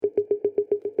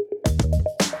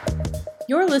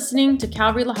You're listening to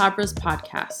Calvary La Habra's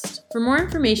podcast. For more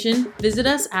information, visit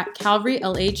us at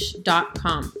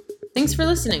calvarylh.com. Thanks for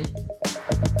listening.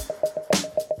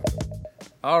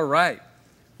 All right.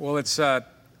 Well, it's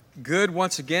good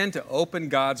once again to open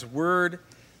God's Word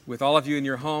with all of you in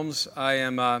your homes. I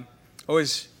am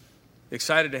always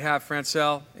excited to have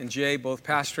Francel and Jay both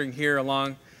pastoring here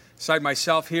alongside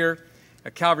myself here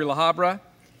at Calvary La Habra.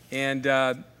 And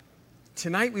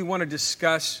tonight we want to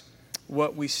discuss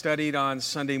what we studied on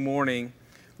Sunday morning,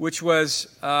 which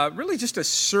was really just a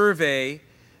survey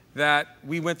that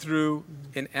we went through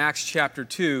in Acts chapter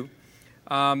 2.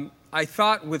 I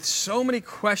thought with so many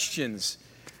questions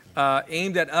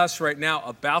aimed at us right now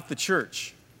about the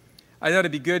church, I thought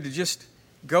it'd be good to just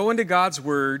go into God's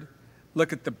Word,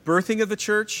 look at the birthing of the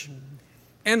church,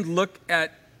 and look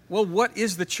at, well, what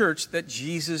is the church that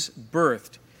Jesus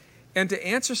birthed? And to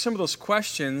answer some of those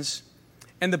questions,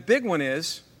 and the big one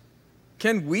is,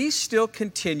 can we still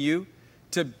continue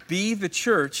to be the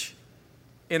church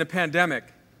in a pandemic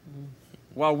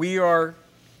while we are,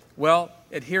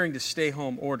 adhering to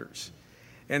stay-home orders?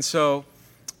 And so,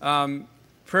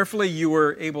 prayerfully, you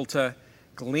were able to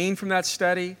glean from that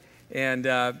study, and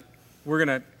we're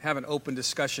going to have an open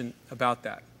discussion about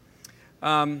that.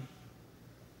 The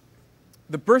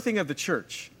birthing of the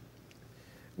church.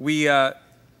 We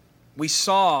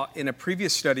saw in a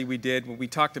previous study we did when we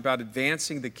talked about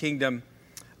advancing the kingdom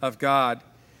of God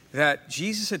that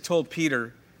Jesus had told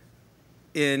Peter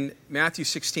in Matthew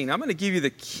 16, I'm going to give you the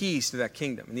keys to that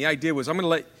kingdom. And the idea was, I'm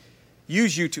going to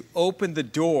use you to open the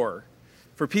door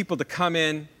for people to come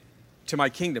in to my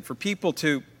kingdom, for people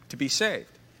to be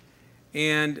saved.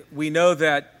 And we know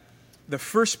that the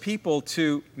first people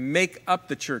to make up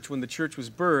the church when the church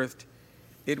was birthed,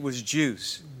 it was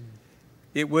Jews.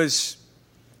 It was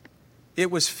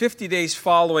 50 days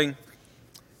following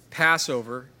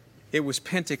Passover. It was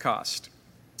Pentecost.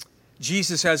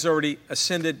 Jesus has already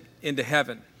ascended into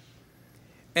heaven.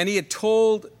 And he had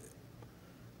told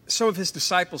some of his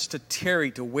disciples to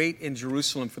tarry, to wait in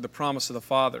Jerusalem for the promise of the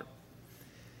Father.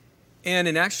 And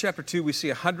in Acts chapter 2, we see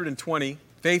 120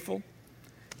 faithful,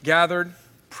 gathered,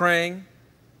 praying,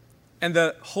 and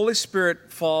the Holy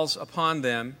Spirit falls upon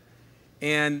them.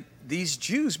 And these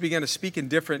Jews began to speak in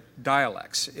different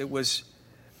dialects. It was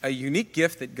a unique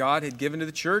gift that God had given to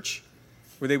the church,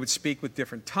 where they would speak with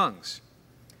different tongues.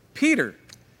 Peter,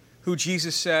 who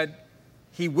Jesus said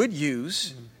he would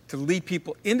use to lead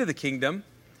people into the kingdom,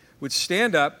 would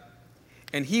stand up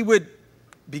and he would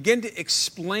begin to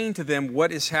explain to them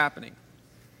what is happening.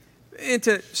 And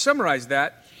to summarize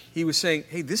that, he was saying,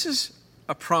 hey, this is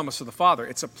a promise of the Father.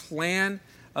 It's a plan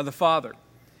of the Father.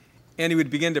 And he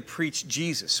would begin to preach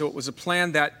Jesus. So it was a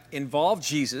plan that involved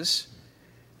Jesus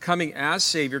coming as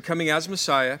Savior, coming as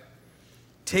Messiah,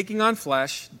 taking on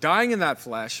flesh, dying in that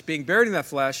flesh, being buried in that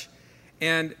flesh,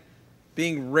 and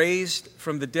being raised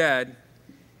from the dead.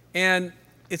 And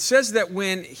it says that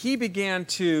when he began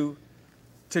to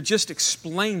just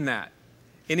explain that,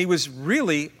 and he was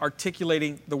really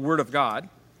articulating the Word of God,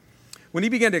 when he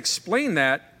began to explain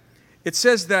that, it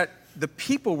says that the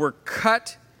people were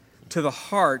cut to the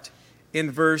heart in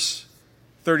verse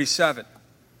 37.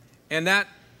 And that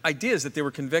idea is that they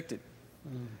were convicted.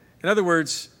 In other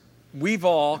words, we've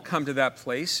all come to that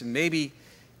place, and maybe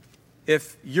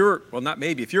if you're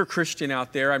a Christian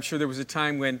out there, I'm sure there was a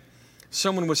time when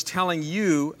someone was telling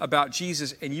you about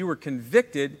Jesus and you were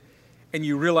convicted and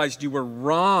you realized you were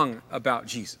wrong about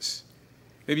Jesus.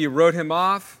 Maybe you wrote him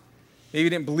off, maybe you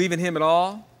didn't believe in him at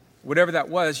all. Whatever that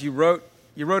was, you wrote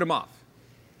him off.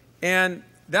 And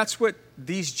that's what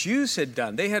these Jews had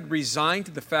done. They had resigned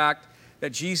to the fact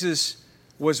that Jesus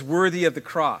was worthy of the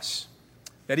cross,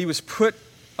 that he was put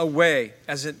away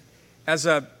as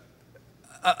a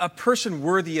person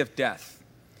worthy of death.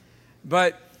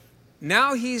 But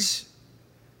now he's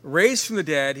raised from the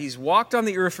dead. He's walked on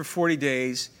the earth for 40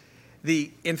 days. The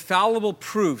infallible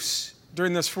proofs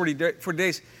during those 40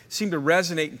 days seem to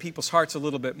resonate in people's hearts a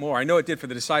little bit more. I know it did for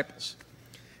the disciples,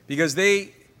 because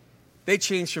they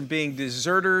changed from being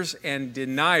deserters and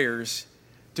deniers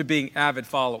to being avid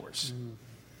followers.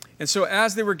 And so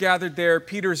as they were gathered there,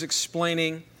 Peter's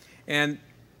explaining, and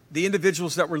the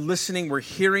individuals that were listening were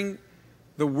hearing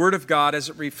the Word of God as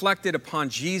it reflected upon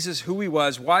Jesus, who he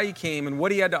was, why he came, and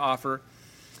what he had to offer.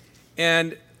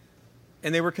 And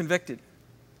they were convicted.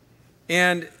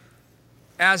 And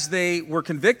as they were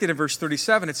convicted in verse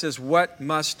 37, it says, what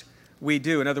must we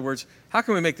do? In other words, how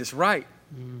can we make this right?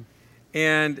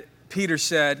 And Peter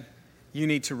said, you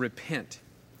need to repent.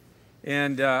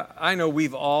 And I know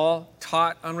we've all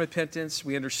taught on repentance.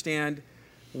 We understand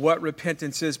what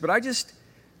repentance is, but I just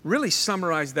really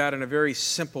summarize that in a very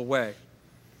simple way.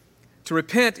 To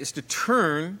repent is to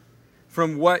turn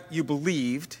from what you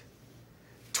believed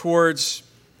towards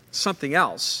something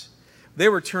else. They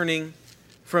were turning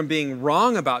from being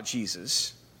wrong about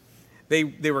Jesus. They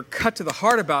were cut to the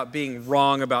heart about being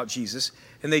wrong about Jesus,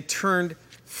 and they turned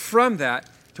from that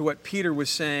to what Peter was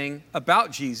saying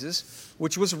about Jesus,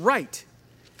 which was right.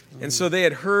 And so they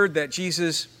had heard that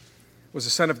Jesus was the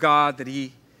Son of God, that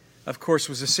he, of course,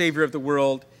 was the Savior of the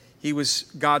world. He was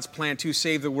God's plan to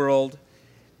save the world.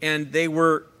 And they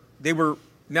were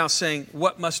now saying,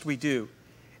 what must we do?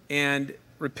 And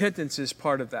repentance is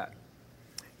part of that.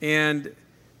 And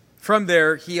from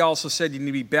there, he also said you need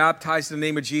to be baptized in the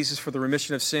name of Jesus for the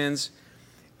remission of sins.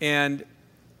 And,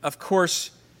 of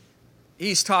course,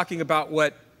 he's talking about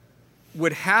what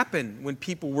would happen when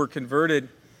people were converted.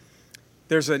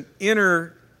 There's an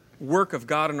inner work of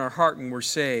God in our heart when we're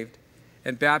saved.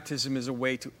 And baptism is a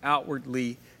way to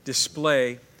outwardly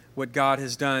display what God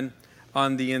has done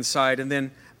on the inside. And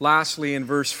then lastly, in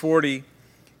verse 40,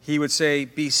 he would say,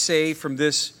 be saved from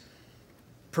this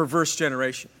perverse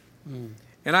generation.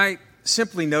 And I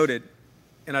simply noted,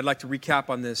 and I'd like to recap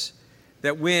on this,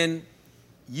 that when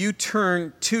you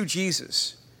turn to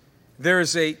Jesus, there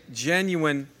is a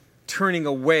genuine turning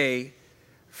away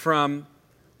from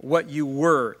what you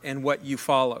were and what you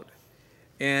followed.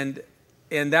 And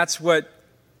that's what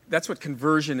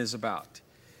conversion is about.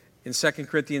 In 2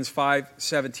 Corinthians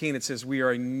 5:17, it says, we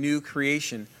are a new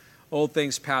creation. Old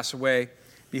things pass away.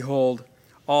 Behold,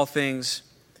 all things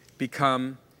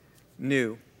become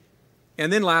new.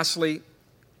 And then lastly,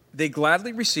 they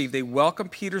gladly received, they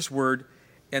welcomed Peter's word,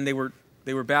 and they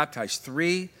were baptized.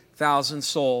 3,000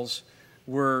 souls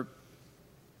were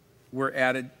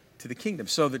added to the kingdom.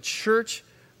 So the church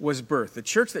was birthed. The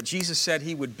church that Jesus said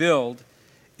he would build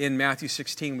in Matthew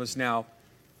 16 was now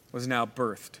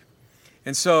birthed.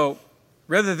 And so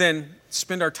rather than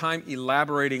spend our time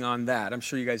elaborating on that, I'm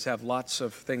sure you guys have lots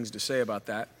of things to say about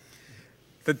that,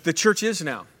 the church is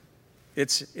now.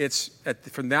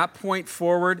 From that point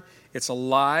forward, it's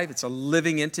alive. It's a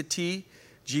living entity.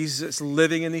 Jesus is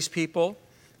living in these people.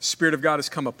 The Spirit of God has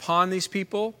come upon these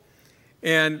people.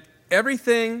 And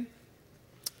everything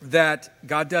that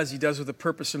God does, he does with a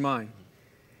purpose in mind.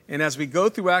 And as we go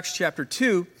through Acts chapter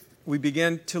 2, we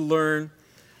begin to learn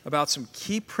about some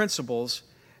key principles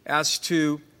as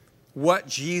to what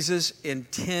Jesus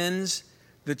intends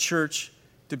the church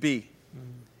to be.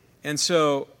 And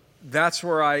so that's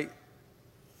where I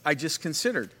just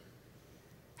considered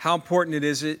how important it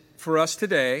is for us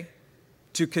today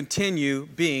to continue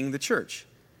being the church.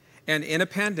 And in a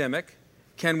pandemic,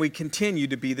 can we continue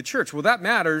to be the church? Well, that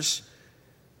matters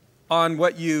on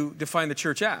what you define the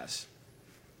church as.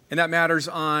 And that matters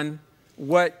on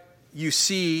what you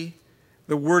see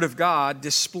the Word of God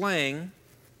displaying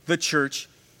the church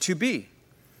to be.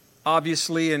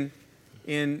 Obviously,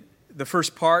 in the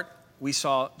first part, we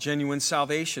saw genuine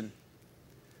salvation.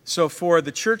 So for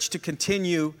the church to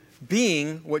continue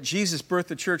being what Jesus birthed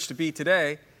the church to be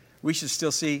today, we should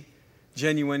still see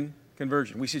genuine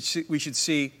conversion. We should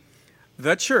see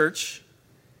the church.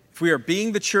 If we are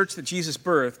being the church that Jesus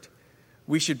birthed,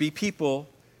 we should be people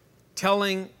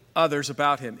telling others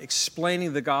about him,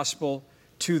 explaining the gospel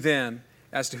to them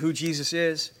as to who Jesus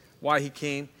is, why he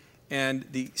came, and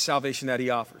the salvation that he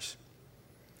offers.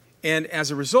 And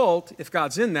as a result, if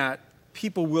God's in that,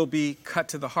 people will be cut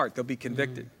to the heart. They'll be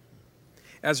convicted.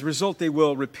 As a result, they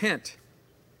will repent.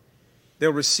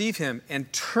 They'll receive him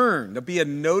and turn. There'll be a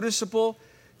noticeable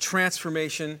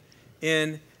transformation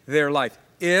in their life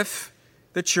if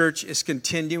the church is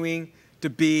continuing to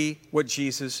be what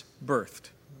Jesus birthed.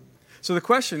 So the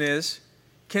question is,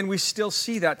 can we still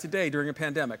see that today during a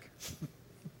pandemic?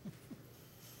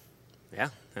 Yeah,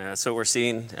 that's what we're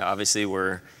seeing. Obviously,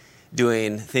 we're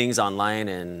doing things online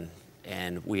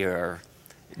and we are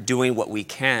doing what we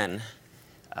can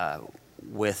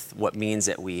with what means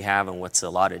that we have and what's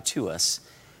allotted to us.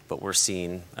 But we're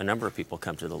seeing a number of people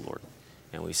come to the Lord.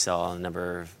 And we saw a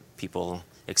number of people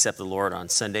accept the Lord on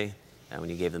Sunday when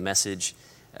he gave the message.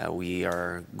 We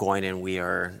are going and we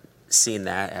are seeing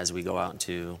that as we go out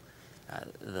into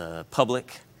the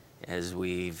public, as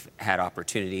we've had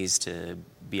opportunities to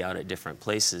be out at different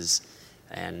places.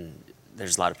 And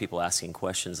there's a lot of people asking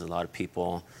questions, a lot of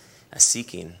people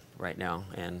seeking right now,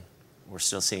 and we're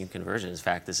still seeing conversion. In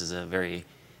fact, this is a very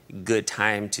good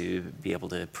time to be able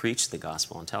to preach the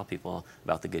gospel and tell people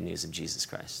about the good news of Jesus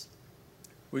Christ.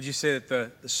 Would you say that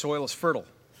the soil is fertile?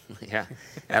 Yeah,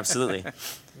 absolutely.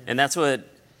 And that's what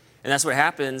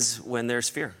happens when there's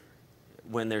fear.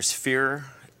 When there's fear,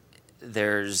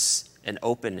 there's an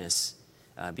openness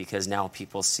because now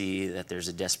people see that there's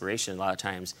a desperation. A lot of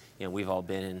times, we've all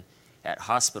been at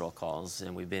hospital calls,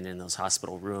 and we've been in those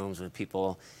hospital rooms when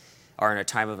people are in a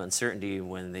time of uncertainty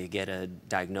when they get a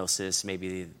diagnosis.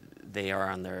 Maybe they are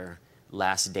on their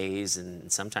last days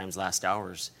and sometimes last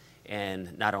hours.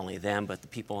 And not only them, but the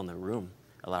people in the room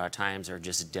a lot of times are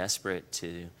just desperate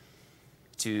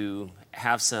to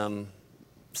have some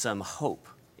hope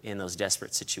in those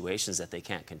desperate situations that they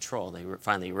can't control. They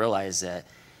finally realize that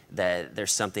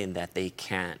there's something that they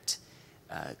can't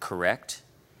correct.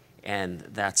 And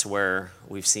that's where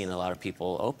we've seen a lot of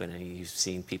people open, and you've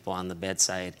seen people on the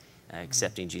bedside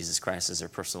accepting Jesus Christ as their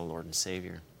personal Lord and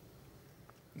Savior.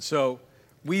 So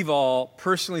we've all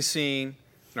personally seen,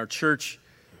 and our church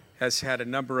has had a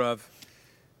number of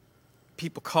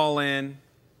people call in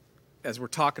as we're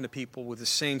talking to people with the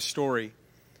same story,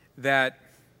 that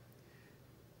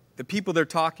the people they're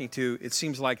talking to, it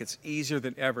seems like it's easier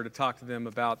than ever to talk to them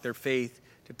about their faith,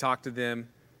 to talk to them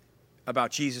about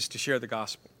Jesus, to share the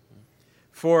gospel.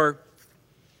 For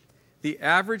the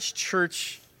average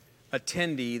church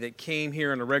attendee that came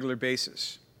here on a regular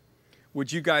basis,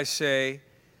 would you guys say,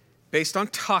 based on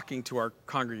talking to our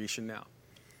congregation now,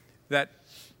 that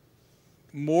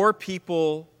more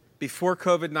people before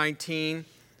COVID-19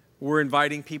 were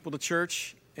inviting people to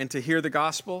church and to hear the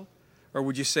gospel? Or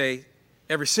would you say,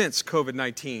 ever since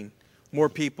COVID-19, more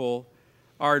people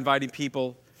are inviting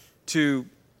people to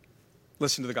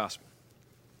listen to the gospel?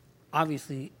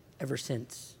 Obviously, ever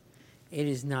since. It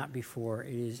is not before.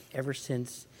 It is ever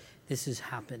since this has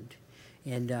happened.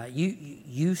 And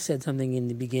you said something in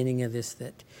the beginning of this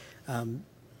that,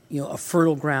 a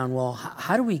fertile ground. Well,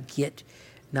 how do we get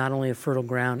not only a fertile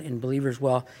ground in believers?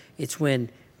 Well, it's when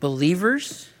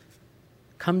believers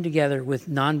come together with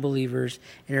non-believers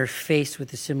and are faced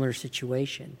with a similar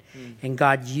situation. And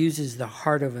God uses the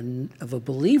heart of a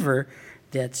believer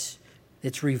that's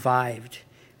revived.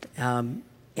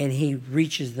 And he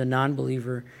reaches the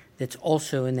non-believer that's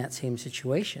also in that same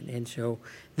situation. And so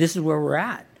this is where we're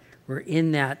at. We're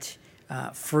in that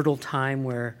fertile time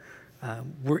where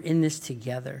we're in this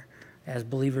together as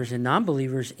believers and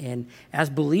non-believers. And as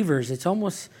believers, it's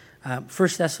almost 1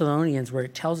 Thessalonians where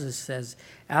it tells us, says,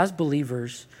 as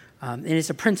believers, and it's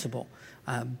a principle,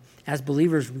 as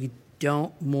believers, we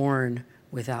don't mourn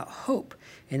without hope.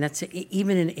 And that's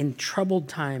even in troubled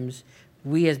times,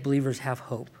 we as believers have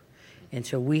hope. And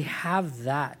so we have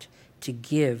that to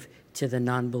give to the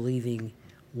non-believing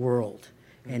world.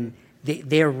 And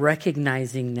they're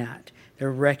recognizing that. They're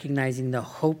recognizing the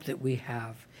hope that we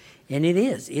have. And it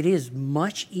is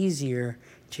much easier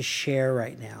to share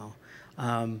right now.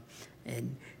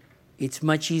 And it's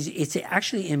much easier. It's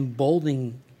actually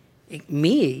emboldening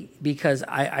me because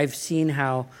I've seen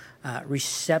how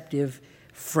receptive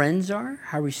friends are,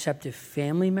 how receptive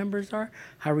family members are,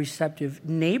 how receptive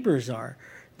neighbors are.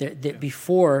 That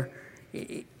before,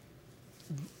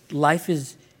 life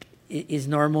is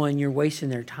normal and you're wasting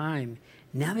their time.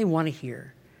 Now they want to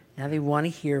hear. Now they want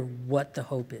to hear what the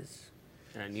hope is.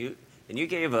 And you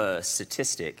gave a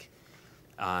statistic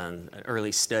on an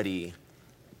early study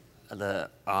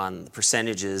on the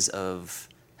percentages of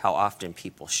how often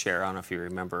people share. I don't know if you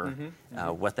remember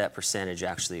what that percentage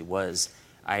actually was.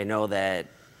 I know that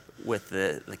with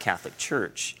the Catholic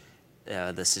Church,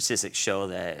 the statistics show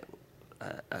that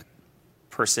a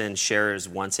person shares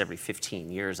once every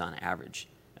 15 years on average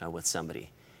with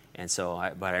somebody. And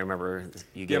so, but I remember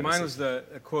you gave mine was a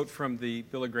quote from the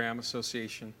Billy Graham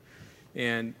Association,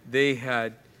 and they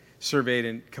had surveyed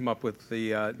and come up with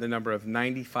the number of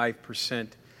 95%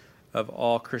 of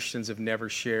all Christians have never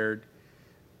shared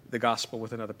the gospel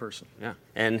with another person. Yeah,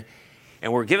 and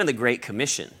we're given the Great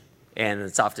Commission, and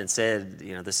it's often said,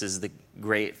 this is the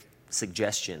great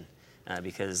suggestion,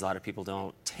 because a lot of people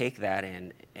don't take that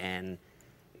and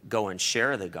go and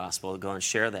share the gospel, go and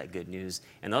share that good news.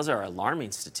 And those are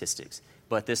alarming statistics.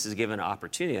 But this is given an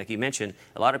opportunity. Like you mentioned,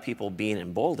 a lot of people being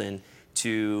emboldened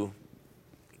to,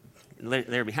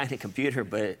 they're behind a computer,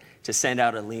 but to send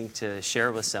out a link to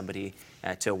share with somebody,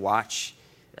 to watch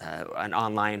an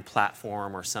online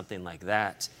platform or something like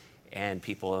that. And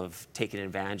people have taken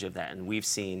advantage of that. And we've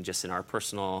seen just in our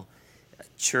personal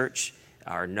church,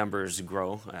 our numbers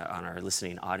grow on our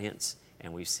listening audience,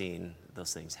 and we've seen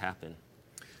those things happen.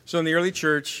 So in the early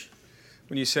church,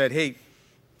 when you said, hey,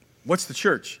 what's the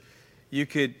church? You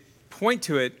could point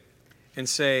to it and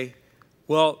say,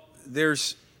 well,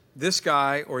 there's this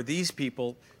guy or these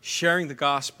people sharing the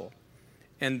gospel,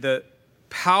 and the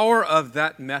power of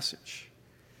that message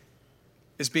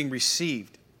is being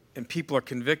received, and people are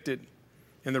convicted,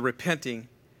 and they're repenting,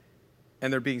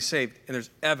 and they're being saved, and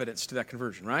there's evidence to that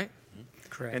conversion, right?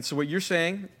 Correct. And so what you're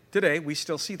saying today, we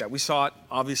still see that. We saw it,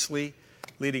 obviously,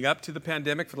 leading up to the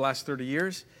pandemic for the last 30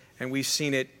 years, and we've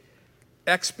seen it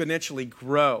exponentially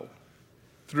grow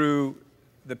through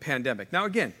the pandemic. Now,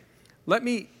 again, let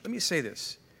me say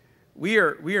this. We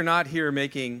are not here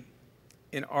making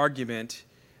an argument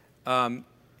in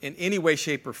any way,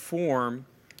 shape, or form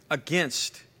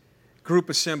against group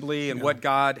assembly and what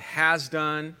God has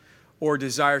done or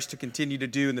desires to continue to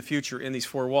do in the future in these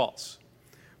four walls.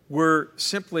 We're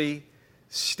simply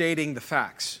stating the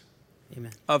facts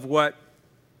of what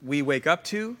we wake up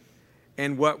to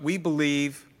and what we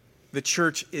believe the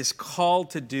church is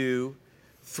called to do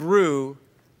through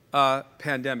a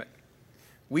pandemic.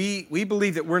 We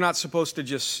believe that we're not supposed to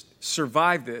just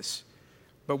survive this,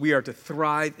 but we are to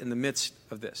thrive in the midst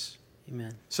of this.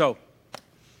 Amen. So,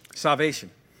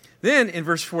 salvation. Then in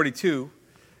verse 42,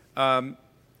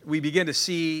 we begin to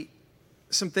see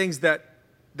some things that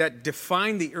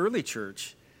define the early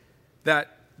church,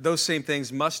 that those same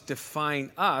things must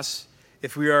define us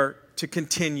if we are to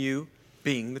continue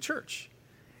being the church.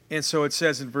 And so it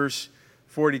says in verse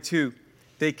 42,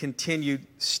 they continued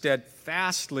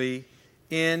steadfastly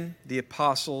in the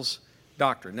apostles'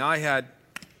 doctrine. Now, I had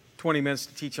 20 minutes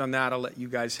to teach on that. I'll let you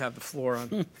guys have the floor on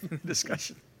the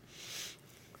discussion.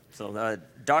 So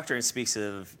doctrine speaks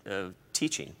of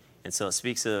teaching, and so it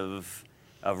speaks of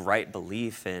right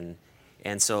belief, and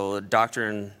so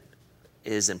doctrine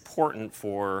is important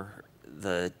for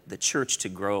the church to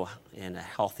grow in a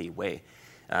healthy way.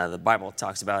 The Bible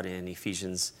talks about in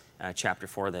Ephesians chapter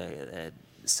 4 that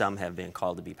some have been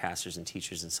called to be pastors and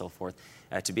teachers and so forth,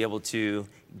 to be able to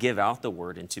give out the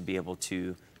word and to be able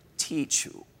to teach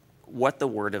what the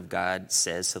word of God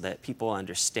says so that people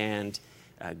understand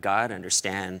God,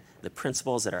 understand the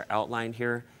principles that are outlined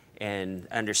here, and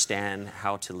understand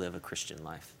how to live a Christian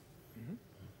life.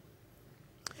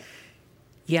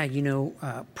 Yeah,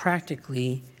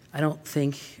 practically, I don't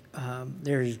think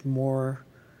there's more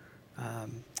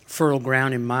fertile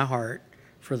ground in my heart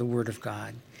for the Word of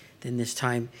God than this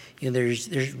time.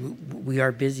 We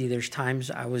are busy. There's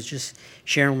times, I was just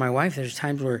sharing with my wife, there's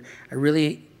times where I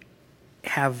really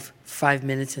have 5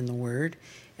 minutes in the Word,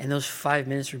 and those 5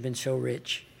 minutes have been so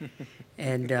rich.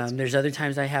 And there's other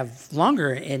times I have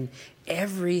longer, and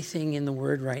everything in the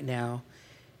Word right now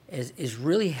is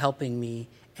really helping me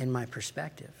and my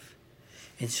perspective.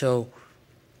 And so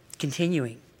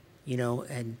continuing,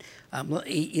 and I want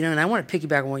to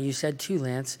piggyback on what you said too,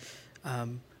 Lance.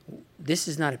 This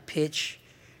is not a pitch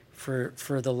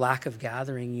for the lack of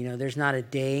gathering. There's not a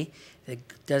day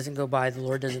that doesn't go by, the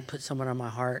Lord doesn't put someone on my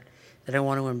heart that I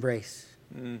want to embrace,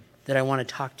 that I want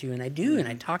to talk to, and I do, and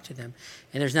I talk to them.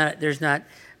 And there's not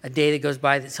a day that goes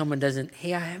by that someone doesn't,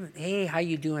 hey, how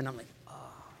you doing? I'm like,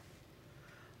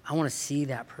 I want to see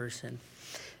that person.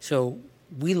 So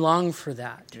we long for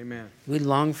that. Amen. We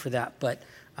long for that. But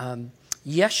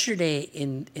yesterday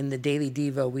in the Daily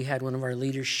Devo, we had one of our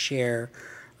leaders share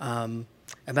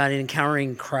about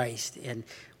encountering Christ. And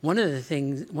one of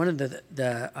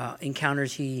the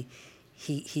encounters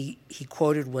he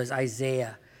quoted was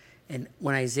Isaiah. And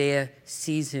when Isaiah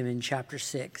sees him in chapter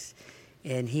 6,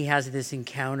 and he has this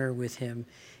encounter with him,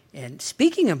 and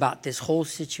speaking about this whole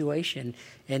situation,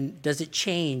 and does it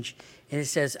change? And it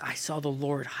says, I saw the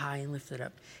Lord high and lifted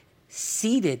up,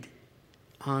 seated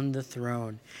on the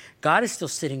throne. God is still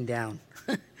sitting down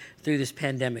through this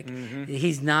pandemic. Mm-hmm.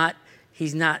 He's not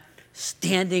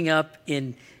standing up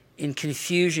in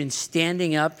confusion,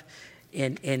 standing up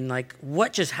in like,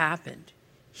 what just happened?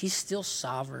 He's still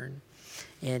sovereign.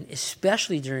 And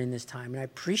especially during this time, and I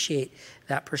appreciate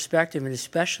that perspective, and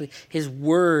especially his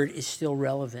word is still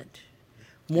relevant.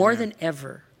 More than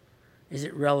ever is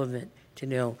it relevant to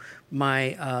know.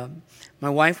 My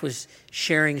wife was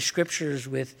sharing scriptures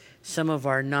with some of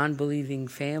our non-believing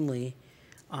family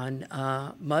on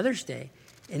Mother's Day,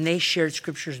 and they shared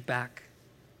scriptures back.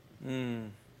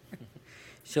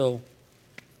 So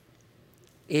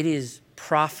it is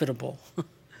profitable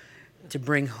to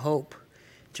bring hope,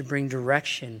 to bring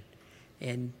direction,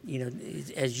 and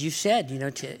as you said,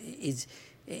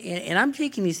 and I'm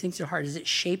taking these things to heart. Is it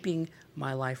shaping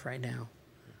my life right now?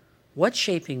 What's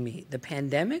shaping me? The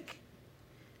pandemic,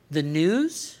 the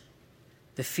news,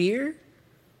 the fear,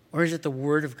 or is it the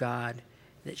Word of God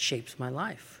that shapes my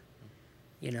life?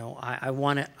 I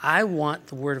want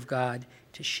the Word of God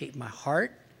to shape my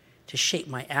heart, to shape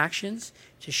my actions,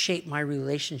 to shape my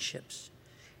relationships,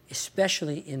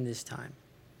 especially in this time.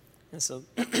 And so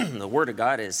the Word of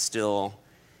God is still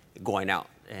going out.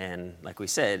 And like we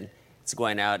said, it's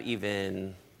going out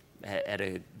even at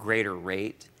a greater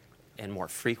rate and more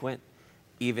frequent.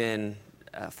 Even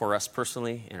for us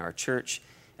personally in our church,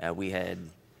 we had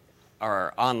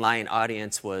our online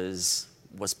audience was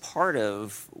part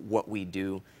of what we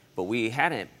do, but we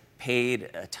hadn't paid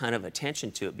a ton of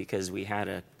attention to it because we had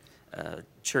a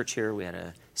church here, we had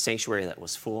a sanctuary that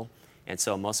was full, and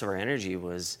so most of our energy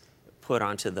was put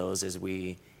onto those as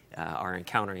we are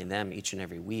encountering them each and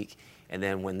every week. And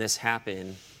then when this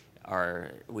happened,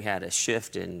 we had a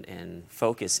shift and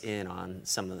focus in on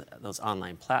some of those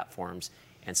online platforms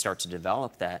and start to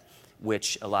develop that,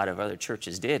 which a lot of other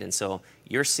churches did. And so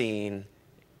you're seeing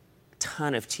a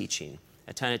ton of teaching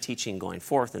going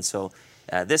forth. And so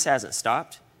this hasn't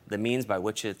stopped. The means by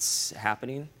which it's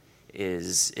happening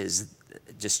is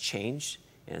just changed.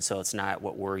 And so it's not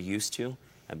what we're used to,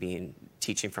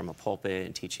 teaching from a pulpit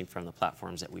and teaching from the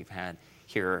platforms that we've had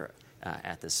here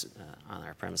on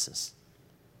our premises.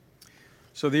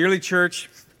 So the early church,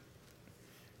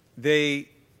 they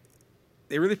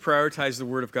really prioritized the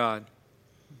Word of God.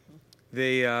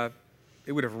 They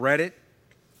would have read it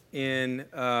in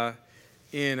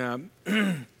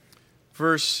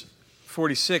verse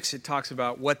 46. It talks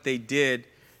about what they did.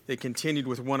 They continued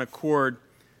with one accord,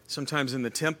 sometimes in the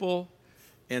temple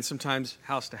and sometimes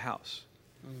house to house.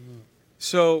 Mm-hmm.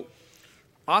 So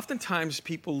oftentimes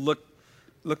people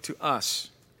look to us.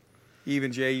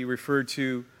 Even, Jay, you referred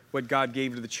to what God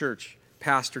gave to the church,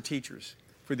 pastor, teachers,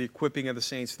 for the equipping of the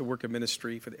saints, the work of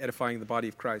ministry, for the edifying of the body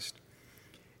of Christ.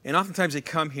 And oftentimes they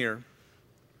come here,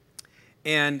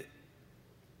 and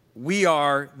we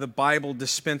are the Bible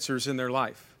dispensers in their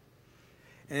life.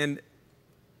 And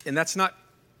that's not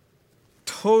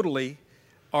totally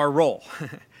our role.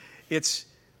 It's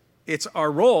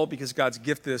our role because God's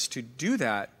gifted us to do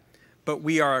that, but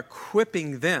we are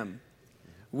equipping them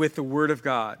with the Word of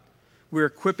God. We're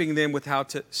equipping them with how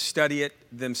to study it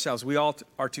themselves. We all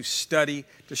are to study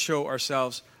to show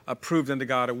ourselves approved unto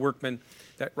God, a workman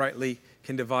that rightly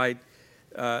can divide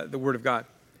the Word of God.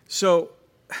 So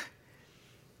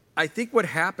I think what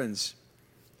happens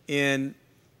in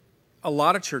a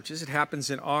lot of churches, it happens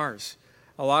in ours.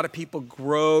 A lot of people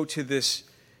grow to this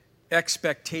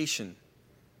expectation.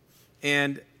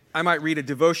 And I might read a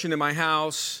devotion in my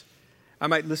house. I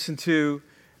might listen to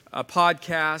a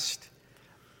podcast.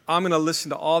 I'm going to listen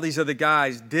to all these other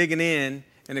guys digging in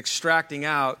and extracting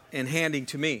out and handing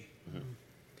to me. Mm-hmm.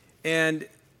 And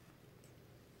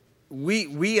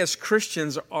we as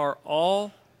Christians are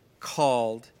all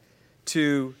called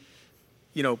to,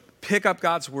 pick up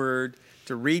God's Word,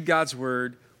 to read God's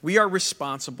Word. We are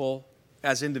responsible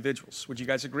as individuals. Would you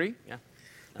guys agree? Yeah.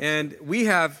 And we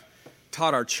have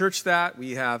taught our church that.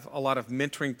 We have a lot of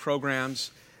mentoring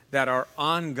programs that are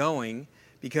ongoing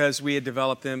because we had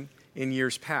developed them in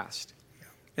years past. Yeah.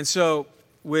 And so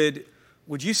would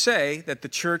you say that the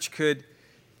church could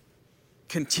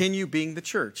continue being the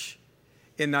church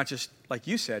and not just, like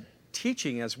you said,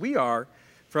 teaching as we are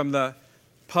from the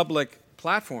public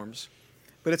platforms,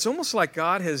 but it's almost like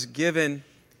God has given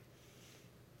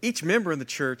each member in the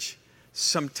church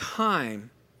some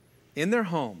time in their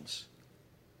homes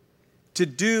to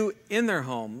do in their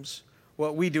homes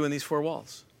what we do in these four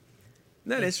walls. Isn't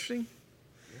that interesting?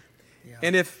 Yeah.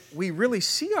 And if we really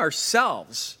see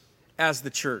ourselves as the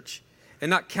church, and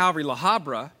not Calvary La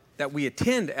Habra that we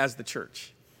attend as the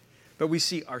church, but we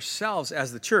see ourselves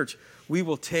as the church, we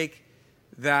will take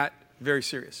that very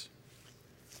serious.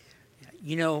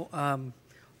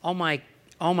 All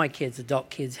my kids, adult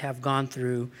kids, have gone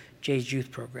through Jay's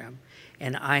youth program,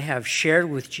 and I have shared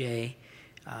with Jay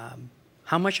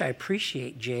how much I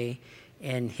appreciate Jay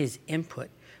and his input.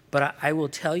 But I will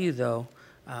tell you, though,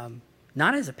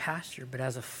 not as a pastor, but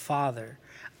as a father,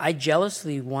 I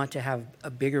jealously want to have a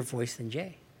bigger voice than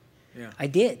Jay. Yeah. I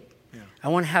did. Yeah. I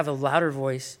want to have a louder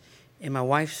voice in my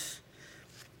wife's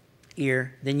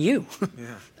ear than you.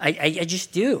 Yeah. I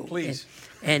just do. Please.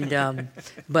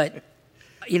 But,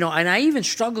 and I even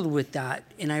struggled with that,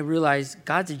 and I realized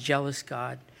God's a jealous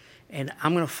God, and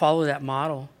I'm going to follow that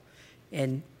model.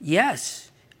 And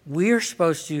yes, we're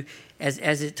supposed to,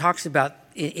 as it talks about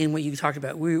in what you talked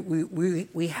about,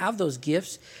 we have those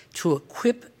gifts to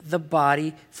equip the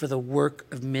body for the work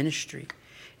of ministry.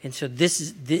 And so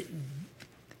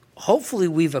hopefully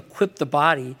we've equipped the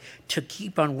body to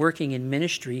keep on working in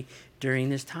ministry during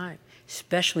this time,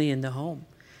 especially in the home.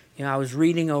 I was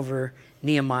reading over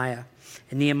Nehemiah,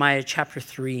 in Nehemiah chapter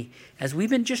 3, as we've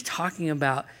been just talking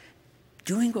about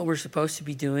doing what we're supposed to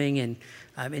be doing. And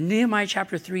in Nehemiah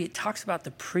chapter 3, it talks about the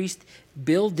priest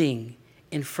building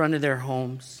in front of their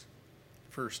homes.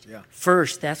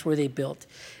 First, that's where they built.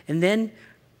 And then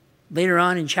later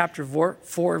on in chapter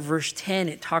 4, verse 10,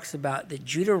 it talks about that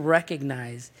Judah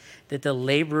recognized that the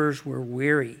laborers were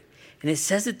weary. And it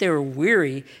says that they were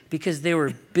weary because they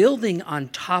were building on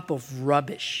top of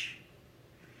rubbish.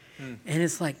 And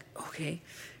it's like, okay,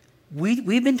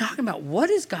 we've been talking about what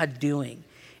is God doing?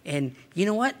 And you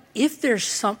know what?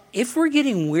 If we're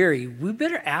getting weary, we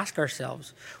better ask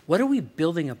ourselves, what are we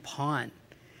building upon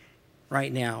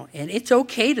right now? And it's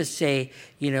okay to say,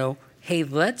 hey,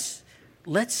 let's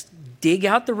dig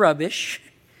out the rubbish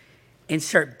and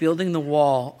start building the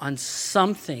wall on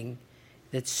something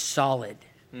that's solid.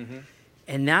 Mm-hmm.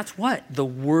 And that's what? The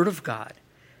Word of God.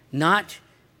 Not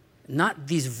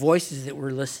these voices that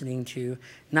we're listening to,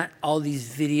 not all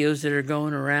these videos that are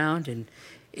going around. And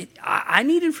I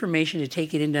need information to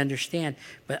take it in to understand,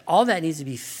 but all that needs to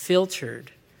be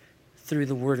filtered through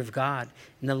the Word of God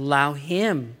and allow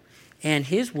Him and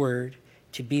His Word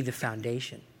to be the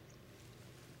foundation.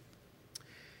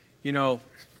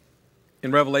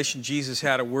 In Revelation, Jesus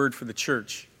had a word for the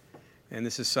church, and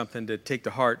this is something to take to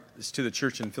heart. It's to the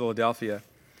church in Philadelphia.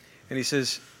 And he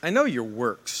says, I know your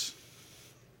works.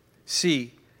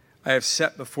 See, I have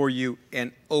set before you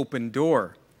an open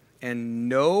door, and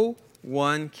no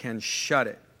one can shut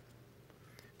it.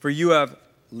 For you have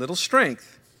little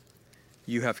strength.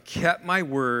 You have kept my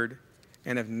word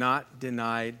and have not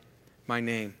denied my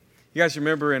name. You guys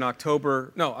remember in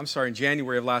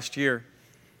January of last year,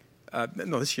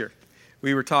 this year,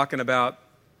 we were talking about,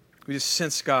 we just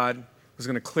sensed God was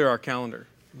going to clear our calendar.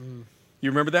 Mm.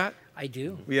 You remember that? I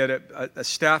do. We had a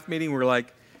staff meeting. We were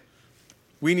like,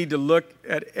 we need to look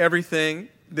at everything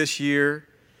this year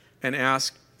and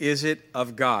ask, is it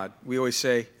of God? We always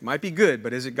say, it might be good,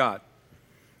 but is it God?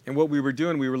 And what we were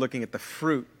doing, we were looking at the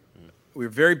fruit. We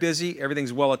were very busy.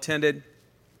 Everything's well attended.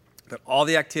 But all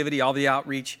the activity, all the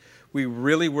outreach, we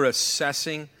really were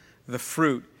assessing the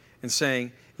fruit and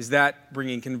saying, is that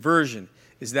bringing conversion?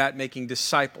 Is that making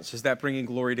disciples? Is that bringing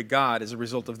glory to God as a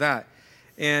result of that?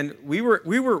 And we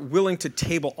were willing to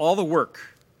table all the work.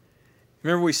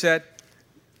 Remember we said,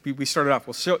 we started off,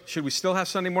 should we still have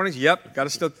Sunday mornings? Yep, got to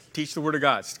still teach the Word of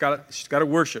God. Got to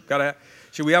worship.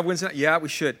 Should we have Wednesday night? Yeah, we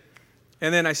should.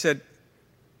 And then I said,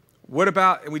 what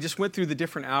about, and we just went through the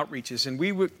different outreaches, and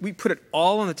we put it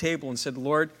all on the table and said,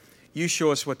 Lord, you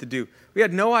show us what to do. We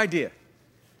had no idea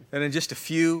that in just a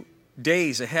few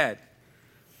days ahead,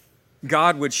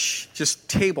 God would just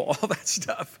table all that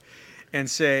stuff and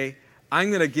say, I'm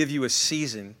going to give you a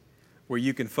season where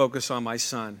you can focus on my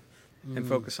Son and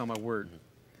focus on my Word.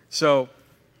 So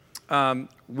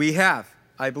we have,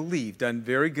 I believe, done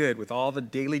very good with all the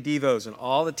daily devos and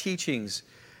all the teachings,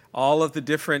 all of the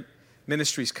different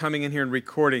ministries coming in here and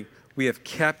recording. We have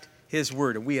kept His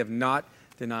Word, and we have not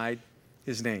denied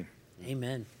His name.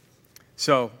 Amen.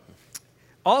 So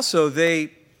also there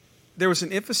was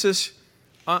an emphasis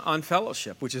on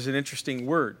fellowship, which is an interesting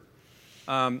word.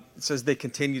 It says they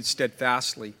continued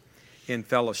steadfastly in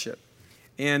fellowship.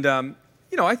 And,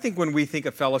 I think when we think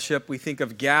of fellowship, we think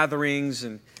of gatherings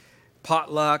and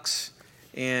potlucks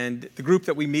and the group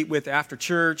that we meet with after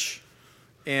church.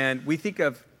 And we think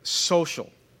of social.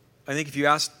 I think if you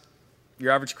ask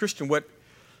your average Christian what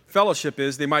fellowship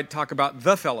is, they might talk about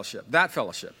the fellowship, that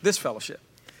fellowship, this fellowship.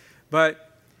 But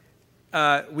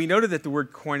we noted that the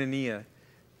word koinonia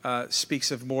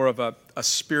speaks of more of a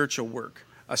spiritual work,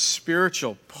 a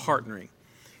spiritual partnering.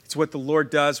 It's what the Lord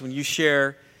does when you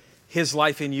share His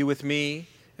life in you with me,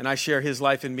 and I share His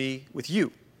life in me with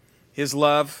you. His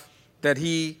love that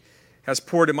He has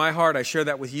poured in my heart, I share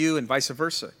that with you, and vice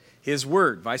versa. His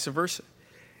word, vice versa.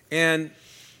 And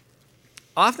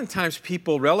oftentimes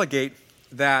people relegate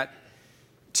that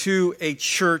to a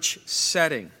church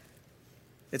setting.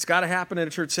 It's got to happen in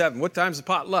a church setting. What time's the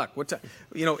potluck? What time?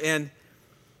 And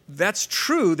that's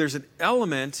true. There's an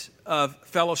element of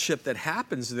fellowship that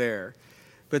happens there,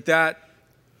 but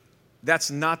that's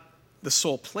not the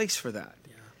sole place for that.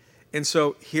 Yeah. And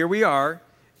so here we are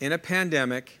in a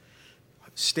pandemic,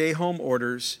 stay-home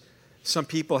orders. Some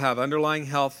people have underlying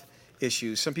health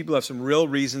issues. Some people have some real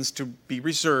reasons to be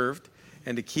reserved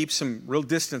and to keep some real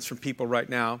distance from people right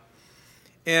now.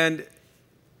 And,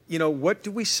 what do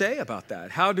we say about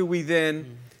that? How do we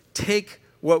then take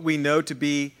what we know to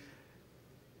be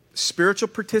spiritual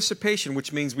participation,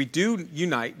 which means we do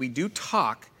unite, we do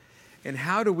talk, and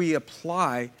how do we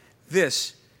apply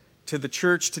this to the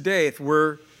church today? If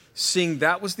we're seeing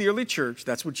that was the early church,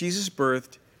 that's what Jesus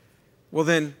birthed, well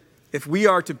then, if we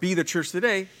are to be the church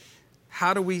today,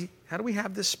 how do we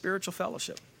have this spiritual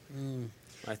fellowship?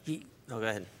 Go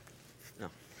ahead. No.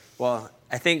 Well,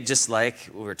 I think just like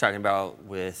we were talking about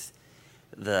with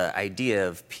the idea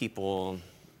of people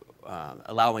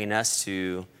allowing us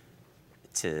to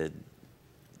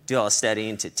do all the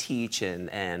studying, to teach,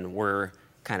 and we're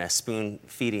kind of spoon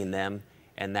feeding them,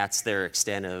 and that's their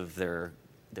extent of their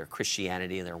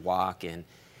Christianity and their walk.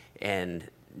 And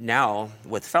now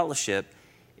with fellowship,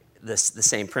 the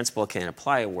same principle can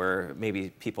apply where maybe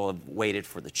people have waited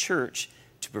for the church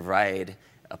to provide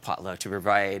a potluck, to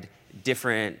provide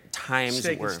different times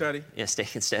Steak where and study. Yeah,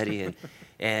 steak and study,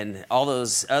 and all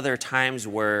those other times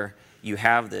where you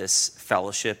have this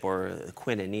fellowship or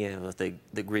koinonia, what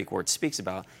the Greek word speaks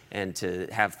about, and to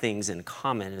have things in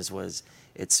common is what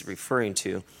it's referring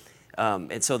to.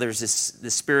 And so there's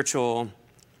this spiritual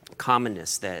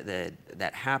commonness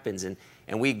that happens, and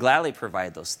we gladly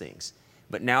provide those things.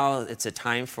 But now it's a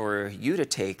time for you to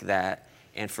take that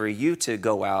and for you to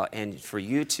go out and for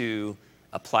you to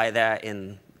apply that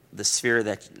in the sphere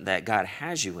that God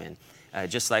has you in.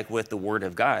 Just like with the Word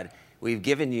of God, we've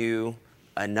given you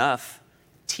enough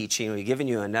teaching, we've given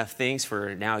you enough things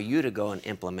for now you to go and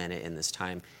implement it in this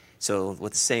time. So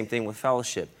with the same thing with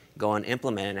fellowship, go and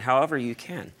implement it however you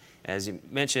can. As you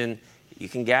mentioned, you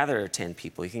can gather 10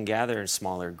 people, you can gather in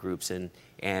smaller groups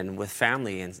and with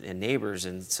family and neighbors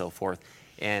and so forth,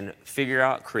 and figure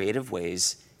out creative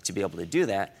ways to be able to do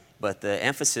that. But the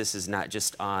emphasis is not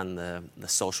just on the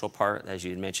social part, as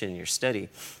you mentioned in your study,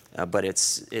 but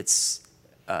it's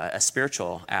a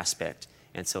spiritual aspect.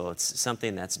 And so it's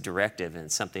something that's directive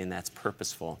and something that's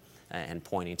purposeful and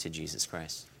pointing to Jesus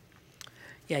Christ.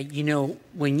 Yeah,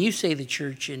 when you say the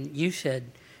church, and you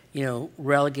said,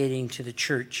 relegating it to the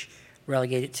church,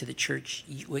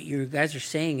 what you guys are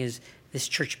saying is this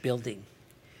church building.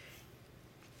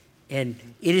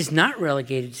 And it is not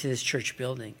relegated to this church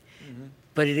building,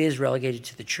 but it is relegated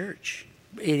to the church.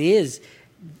 It is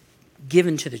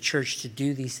given to the church to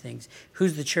do these things.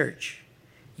 Who's the church?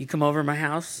 You come over to my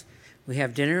house, we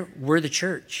have dinner, we're the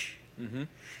church.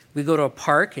 We go to a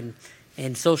park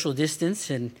and social distance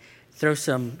and throw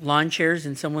some lawn chairs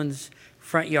in someone's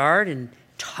front yard and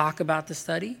talk about the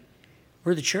study.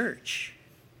 We're the church.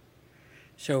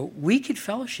 So we could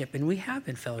fellowship, and we have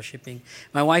been fellowshipping.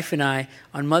 My wife and I,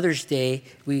 on Mother's Day,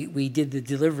 we did the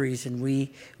deliveries, and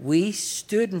we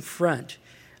stood in front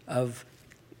of,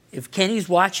 if Kenny's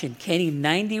watching, Kenny,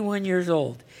 91 years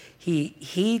old,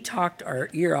 he talked our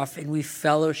ear off, and we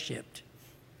fellowshipped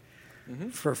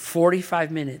for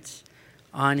 45 minutes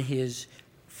on his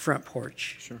front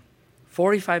porch. Sure.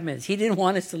 45 minutes. He didn't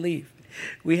want us to leave.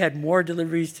 We had more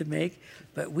deliveries to make,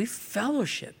 but we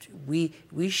fellowshipped.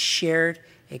 We shared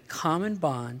a common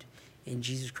bond in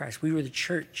Jesus Christ. We were the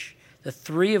church. The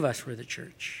three of us were the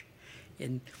church.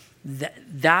 And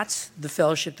that's the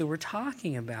fellowship that we're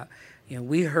talking about.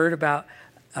 We heard about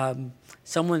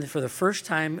someone that for the first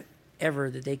time ever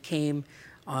that they came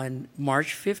on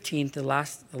March 15th, the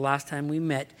last time we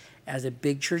met as a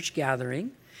big church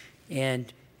gathering,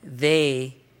 and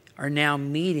they are now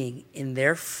meeting in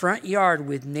their front yard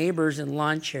with neighbors and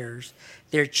lawn chairs,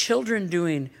 their children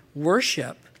doing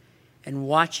worship and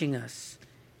watching us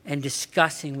and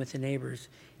discussing with the neighbors.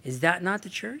 Is that not the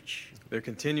church? They're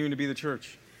continuing to be the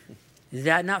church. Is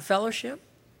that not fellowship?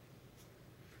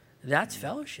 That's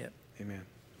fellowship. Amen.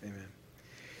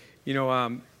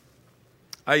 Amen.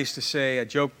 I used to say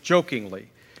jokingly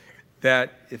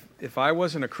that if I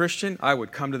wasn't a Christian, I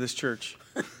would come to this church.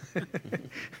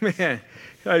 Man,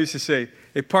 I used to say,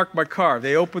 they park my car,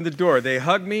 they open the door, they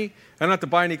hug me, I don't have to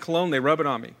buy any cologne, they rub it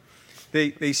on me.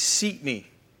 They seat me.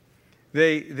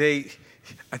 They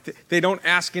don't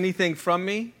ask anything from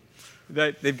me.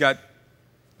 They've got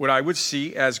what I would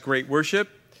see as great worship,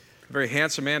 a very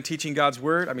handsome man teaching God's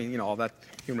word. I mean, all that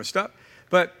humorous stuff.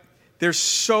 But there's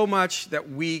so much that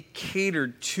we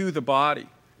catered to the body.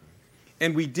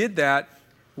 And we did that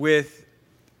with,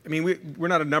 we're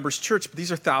not a numbers church, but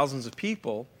these are thousands of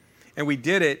people. And we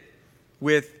did it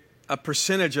with a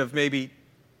percentage of maybe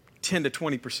 10 to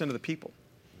 20% of the people.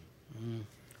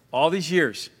 All these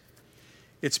years,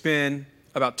 it's been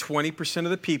about 20%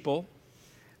 of the people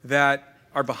that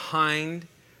are behind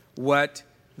what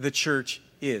the church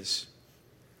is.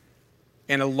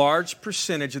 And a large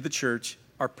percentage of the church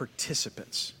are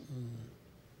participants.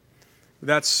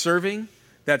 That's serving,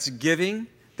 that's giving,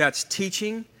 that's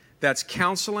teaching, that's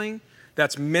counseling,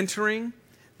 that's mentoring,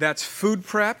 that's food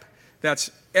prep, that's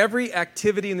every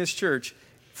activity in this church.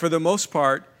 For the most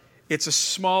part, it's a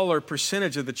smaller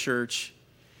percentage of the church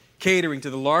catering to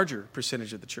the larger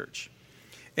percentage of the church.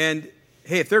 And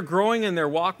hey, if they're growing in their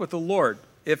walk with the Lord,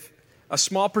 if a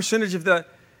small percentage of the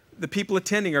people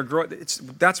attending are growing,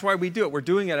 that's why we do it. We're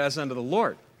doing it as unto the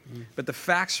Lord. But the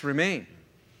facts remain.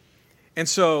 And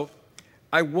so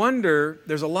I wonder,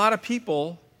 there's a lot of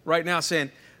people right now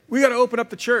saying, we got to open up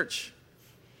the church.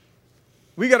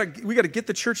 We got to get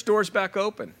the church doors back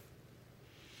open.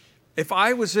 If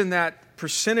I was in that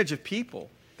percentage of people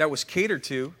that was catered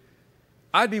to,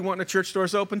 I'd be wanting the church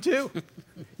doors open too.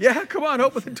 Yeah, come on,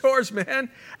 open the doors,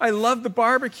 man. I love the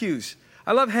barbecues.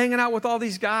 I love hanging out with all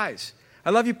these guys. I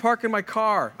love you parking my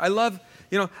car. I love,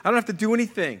 I don't have to do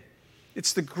anything.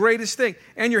 It's the greatest thing.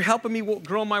 And you're helping me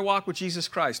grow my walk with Jesus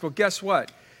Christ. Well, guess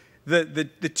what? The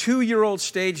 2-year-old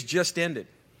stage just ended.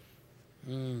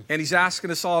 And he's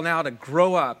asking us all now to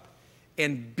grow up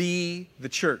and be the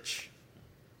church.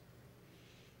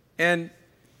 And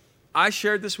I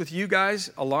shared this with you guys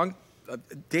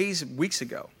weeks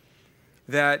ago,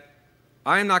 that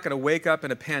I am not going to wake up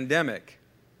in a pandemic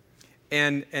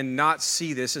and not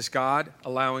see this as God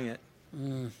allowing it.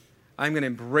 I'm going to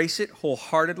embrace it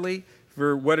wholeheartedly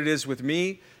for what it is with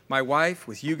me, my wife,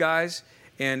 with you guys,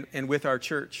 and with our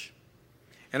church.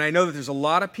 And I know that there's a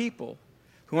lot of people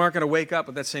who aren't going to wake up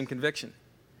with that same conviction.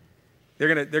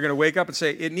 They're going to wake up and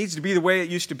say, it needs to be the way it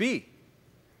used to be.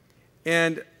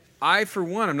 And I, for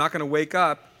one, am not going to wake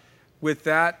up with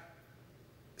that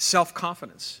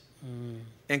self-confidence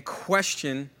and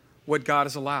question what God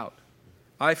has allowed.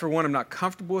 I, for one, am not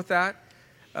comfortable with that.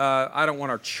 I don't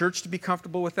want our church to be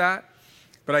comfortable with that.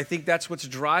 But I think that's what's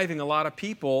driving a lot of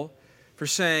people for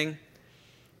saying,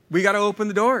 we got to open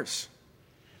the doors.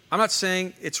 I'm not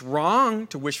saying it's wrong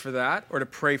to wish for that or to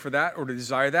pray for that or to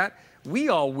desire that. We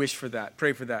all wish for that,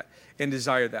 pray for that, and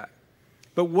desire that.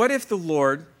 But what if the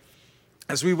Lord,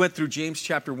 as we went through James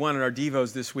chapter 1 in our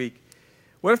Devos this week,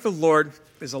 what if the Lord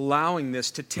is allowing this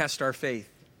to test our faith,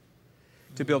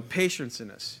 to build patience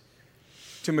in us,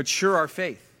 to mature our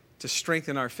faith, to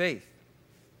strengthen our faith?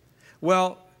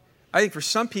 Well, I think for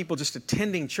some people, just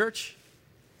attending church,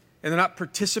 and they're not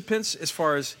participants as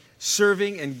far as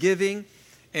serving and giving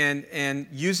and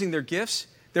using their gifts,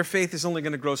 their faith is only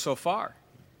going to grow so far.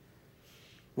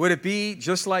 Would it be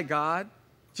just like God,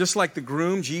 just like the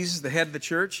groom, Jesus, the head of the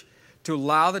church, to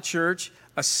allow the church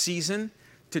a season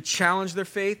to challenge their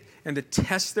faith and to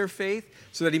test their faith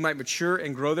so that he might mature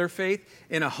and grow their faith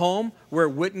in a home where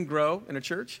it wouldn't grow in a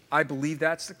church? I believe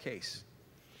that's the case.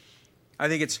 I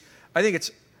think it's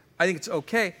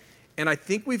okay. And I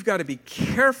think we've got to be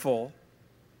careful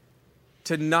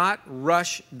to not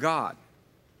rush God.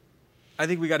 I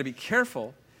think we've got to be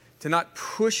careful to not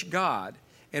push God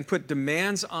and put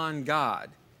demands on God,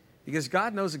 because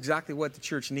God knows exactly what the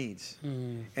church needs.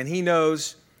 And he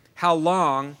knows how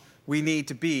long we need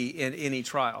to be in any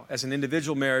trial, as an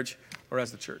individual marriage or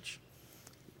as the church.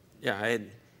 Yeah,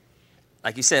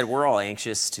 like you said, we're all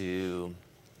anxious to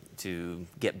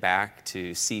get back,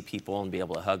 to see people and be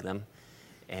able to hug them,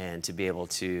 and to be able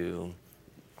to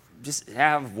just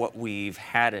have what we've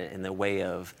had in the way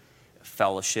of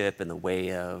fellowship, in the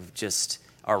way of just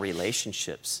our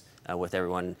relationships with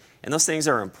everyone. And those things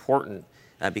are important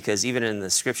because even in the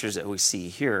scriptures that we see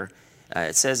here,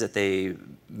 it says that they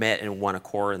met in one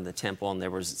accord in the temple, and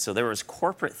there was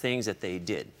corporate things that they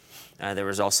did. There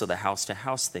was also the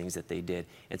house-to-house things that they did.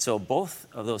 And so both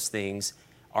of those things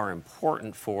are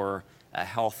important for a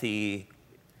healthy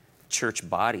church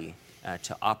body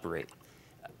to operate.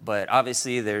 But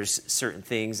obviously there's certain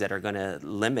things that are going to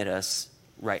limit us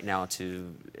right now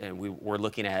and we're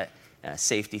looking at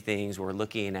safety things. We're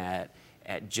looking at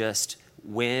just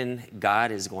when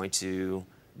God is going to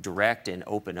direct and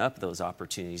open up those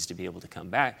opportunities to be able to come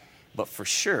back. But for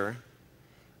sure,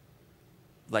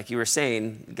 like you were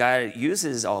saying, God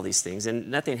uses all these things,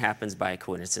 and nothing happens by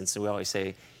coincidence. So we always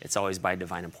say it's always by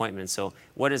divine appointment. So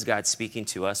what is God speaking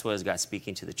to us? What is God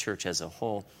speaking to the church as a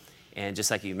whole? And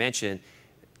just like you mentioned,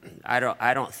 I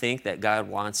don't think that God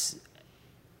wants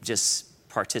just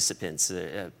participants,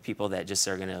 people that just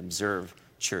are going to observe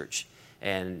church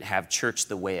and have church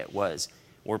the way it was.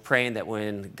 We're praying that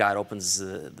when God opens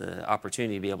the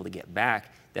opportunity to be able to get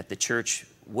back, that the church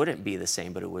wouldn't be the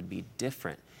same, but it would be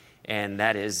different. And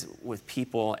that is with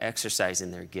people exercising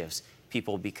their gifts,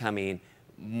 people becoming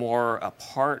more a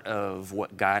part of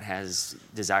what God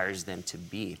desires them to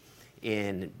be,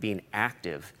 in being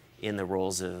active in the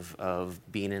roles of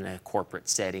being in a corporate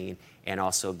setting and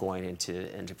also going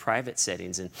into private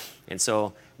settings. And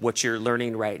so what you're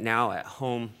learning right now at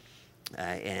home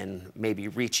and maybe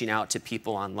reaching out to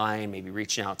people online, maybe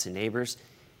reaching out to neighbors,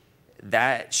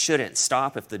 that shouldn't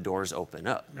stop if the doors open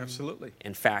up. Absolutely.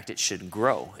 In fact, it should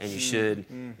grow, and you should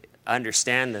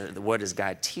understand what does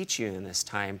God teach you in this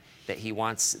time, that he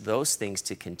wants those things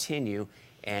to continue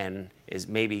and is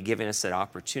maybe giving us that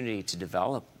opportunity to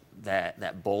develop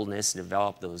that boldness,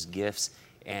 develop those gifts,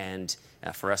 and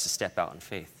for us to step out in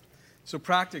faith. So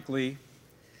practically,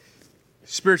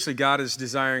 spiritually, God is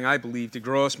desiring, I believe, to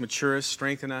grow us, mature us,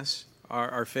 strengthen us,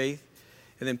 our faith.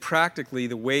 And then practically,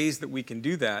 the ways that we can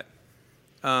do that,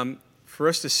 for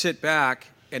us to sit back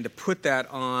and to put that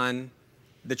on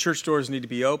the church doors need to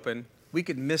be open, we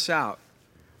could miss out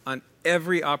on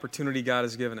every opportunity God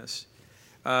has given us.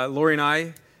 Lori and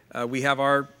I, we have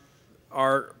our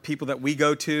people that we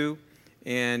go to,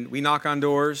 and we knock on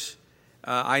doors.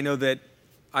 I know that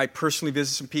I personally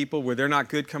visit some people where they're not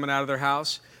good coming out of their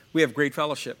house. We have great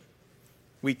fellowship.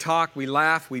 We talk, we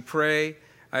laugh, we pray.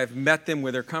 I have met them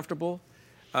where they're comfortable.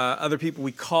 Other people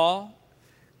we call.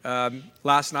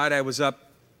 Last night I was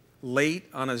up late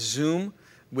on a Zoom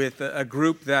with a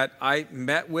group that I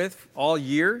met with all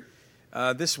year.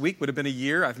 This week would have been a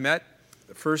year. I've met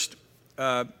the first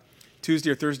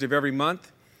Tuesday or Thursday of every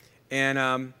month.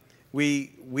 And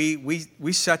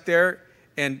we sat there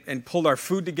and pulled our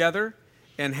food together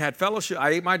and had fellowship.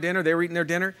 I ate my dinner, they were eating their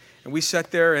dinner, and we sat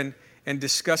there and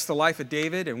discussed the life of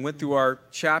David and went through our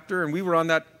chapter. And we were on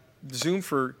that Zoom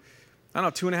for,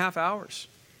 2.5 hours.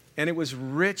 And it was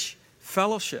rich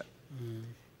fellowship.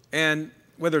 And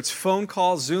whether it's phone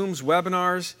calls, Zooms,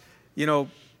 webinars,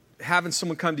 having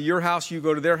someone come to your house, you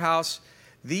go to their house,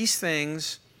 these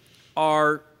things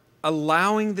are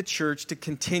allowing the church to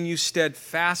continue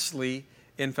steadfastly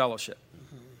in fellowship.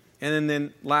 And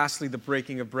then lastly, the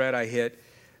breaking of bread I hit,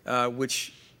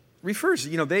 which refers,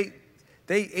 they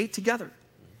ate together.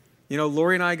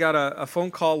 Lori and I got a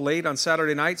phone call late on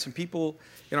Saturday night. Some people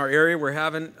in our area were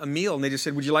having a meal, and they just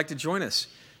said, would you like to join us?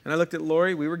 And I looked at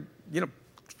Lori. We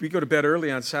go to bed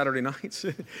early on Saturday nights.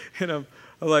 And I'm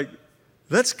like,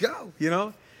 let's go,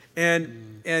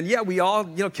 And yeah, we all,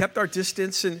 kept our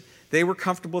distance, and they were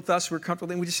comfortable with us. We were comfortable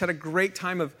with them. We just had a great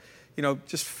time of,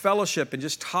 just fellowship and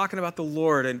just talking about the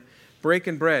Lord and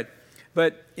breaking bread.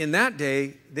 But in that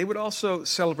day, they would also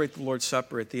celebrate the Lord's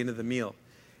Supper at the end of the meal.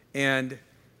 And,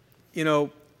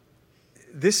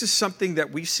 this is something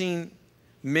that we've seen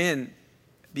men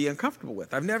be uncomfortable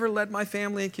with. I've never led my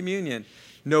family in communion.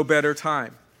 No better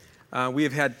time. We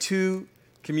have had 2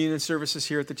 communion services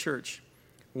here at the church.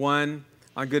 One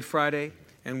on Good Friday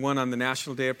and one on the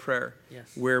National Day of Prayer,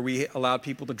 where we allowed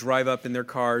people to drive up in their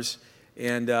cars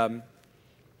and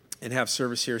have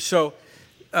service here. So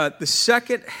the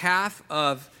second half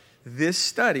of this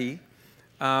study,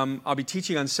 I'll be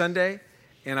teaching on Sunday,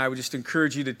 and I would just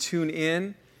encourage you to tune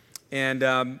in. And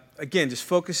again, just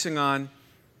focusing on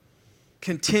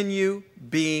continue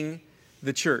being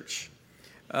the church.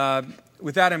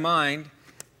 With that in mind,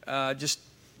 just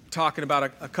talking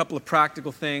about a couple of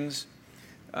practical things.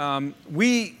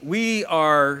 We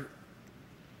are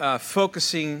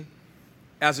focusing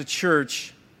as a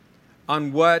church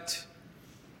on what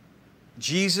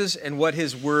Jesus and what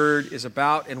His Word is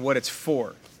about and what it's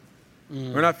for.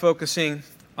 We're not focusing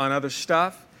on other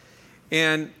stuff.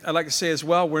 And I'd like to say as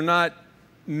well, we're not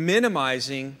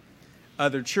minimizing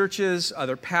other churches,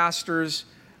 other pastors,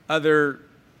 other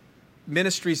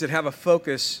ministries that have a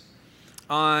focus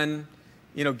on,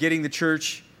 getting the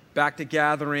church back to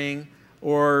gathering,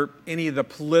 or any of the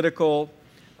political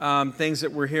things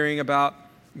that we're hearing about.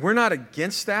 We're not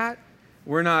against that.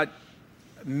 We're not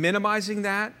minimizing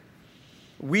that.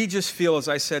 We just feel, as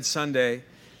I said Sunday,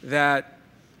 that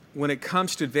when it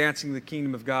comes to advancing the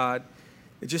kingdom of God,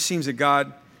 it just seems that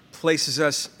God places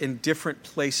us in different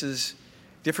places,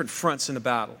 different fronts in the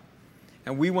battle.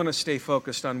 And we want to stay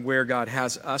focused on where God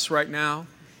has us right now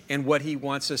and what He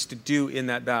wants us to do in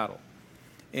that battle.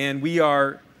 And we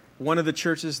are one of the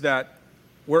churches that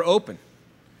we're open.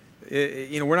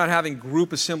 We're not having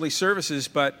group assembly services,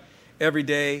 but every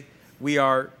day we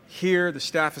are here, the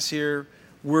staff is here.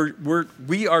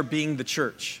 We are being the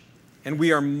church. And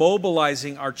we are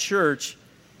mobilizing our church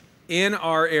in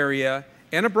our area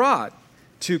and abroad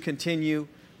to continue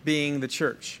being the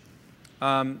church.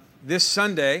 This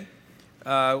Sunday,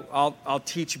 I'll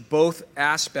teach both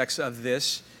aspects of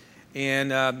this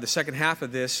and the second half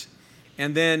of this.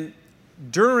 And then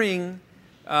during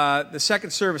the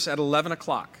second service at 11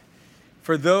 o'clock,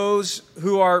 for those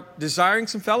who are desiring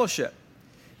some fellowship,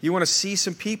 you want to see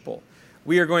some people,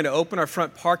 we are going to open our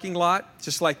front parking lot,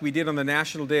 just like we did on the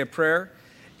National Day of Prayer.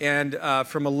 And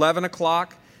from 11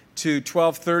 o'clock to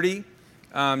 12:30,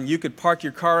 you could park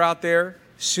your car out there.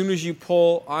 As soon as you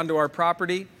pull onto our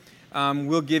property,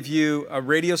 we'll give you a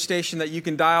radio station that you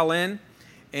can dial in.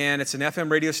 And it's an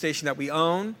FM radio station that we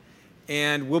own.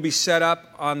 And we'll be set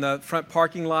up on the front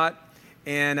parking lot.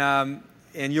 And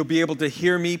you'll be able to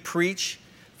hear me preach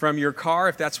from your car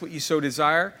if that's what you so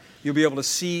desire. You'll be able to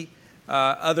see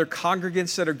other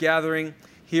congregants that are gathering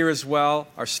here as well.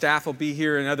 Our staff will be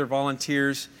here and other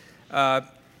volunteers.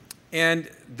 And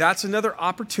that's another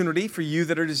opportunity for you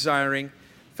that are desiring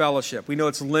fellowship. We know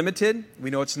it's limited. We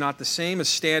know it's not the same as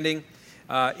standing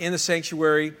in the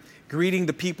sanctuary, greeting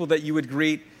the people that you would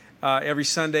greet every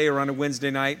Sunday or on a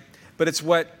Wednesday night. But it's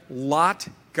what lot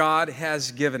God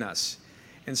has given us.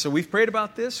 And so we've prayed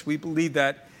about this. We believe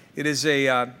that it is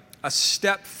a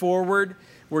step forward.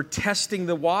 We're testing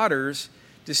the waters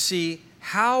to see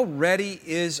how ready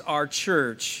is our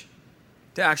church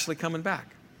to actually coming back.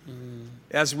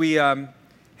 As we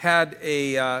had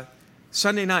a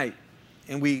Sunday night,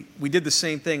 and we did the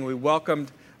same thing. We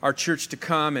welcomed our church to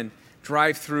come and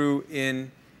drive through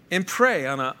and pray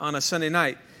on a Sunday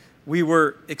night. We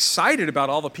were excited about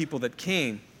all the people that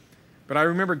came, but I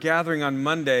remember gathering on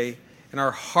Monday, and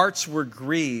our hearts were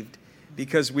grieved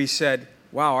because we said,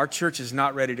 wow, our church is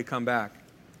not ready to come back.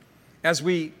 As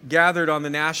we gathered on the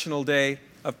National Day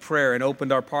of Prayer and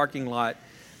opened our parking lot,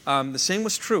 the same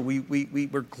was true. We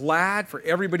were glad for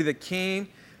everybody that came.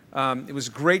 It was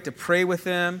great to pray with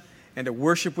them and to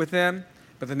worship with them.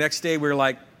 But the next day we were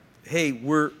like, hey,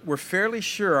 we're fairly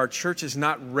sure our church is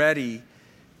not ready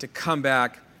to come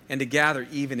back and to gather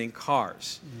even in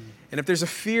cars. And if there's a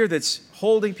fear that's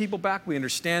holding people back, we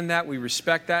understand that. We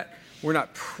respect that. We're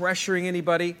not pressuring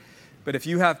anybody. But if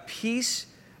you have peace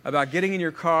about getting in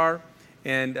your car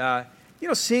and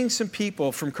seeing some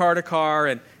people from car to car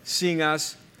and seeing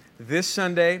us this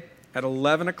Sunday at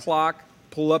 11 o'clock,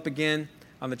 pull up again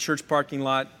on the church parking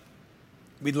lot.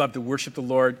 We'd love to worship the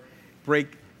Lord,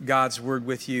 break God's word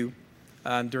with you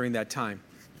during that time.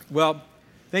 Well,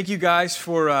 thank you guys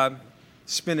for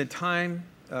spending time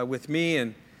with me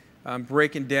and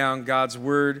breaking down God's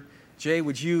word. Jay,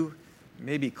 would you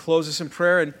maybe close us in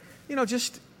prayer and,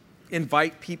 just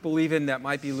invite people even that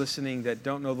might be listening that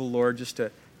don't know the Lord just to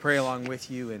pray along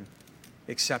with you and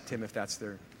accept him if that's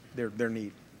their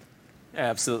need.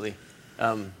 Absolutely.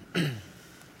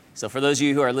 So for those of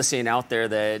you who are listening out there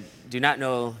that do not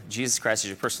know Jesus Christ as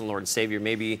your personal Lord and Savior,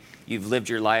 maybe you've lived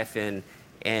your life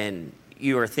and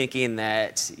you are thinking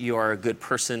that you are a good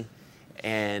person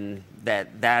and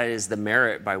that is the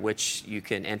merit by which you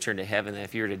can enter into heaven, that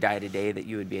if you were to die today that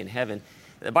you would be in heaven.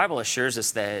 The Bible assures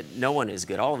us that no one is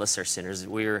good. All of us are sinners.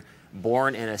 We're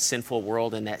born in a sinful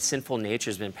world, and that sinful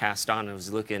nature has been passed on. I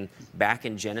was looking back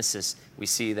in Genesis, we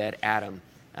see that Adam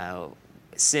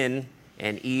sinned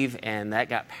and Eve, and that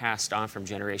got passed on from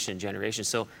generation to generation.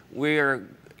 So we're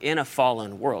in a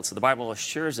fallen world. So the Bible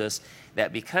assures us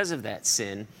that because of that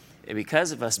sin, and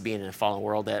because of us being in a fallen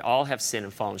world, that all have sinned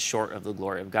and fallen short of the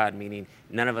glory of God, meaning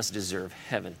none of us deserve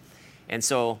heaven. And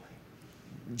so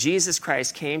Jesus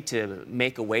Christ came to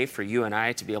make a way for you and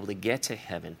I to be able to get to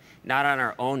heaven, not on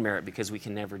our own merit, because we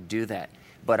can never do that,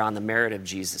 but on the merit of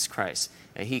Jesus Christ.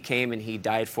 And he came and he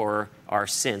died for our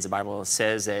sins. The Bible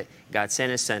says that God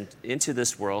sent his son into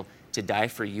this world to die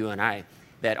for you and I,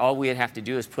 that all we have to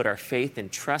do is put our faith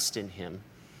and trust in him,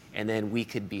 and then we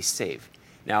could be saved.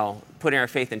 Now, putting our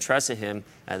faith and trust in him,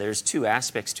 there's two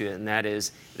aspects to it, and that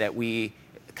is that we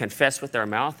confess with our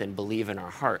mouth and believe in our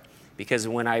heart. Because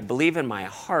when I believe in my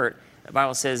heart, the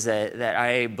Bible says that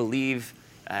I believe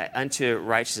unto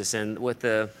righteousness, and with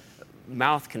the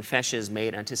mouth confession is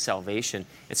made unto salvation.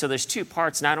 And so there's two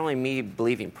parts, not only me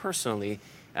believing personally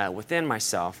within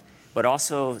myself, but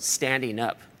also standing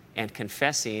up and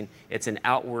confessing. It's an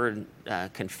outward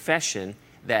confession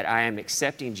that I am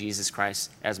accepting Jesus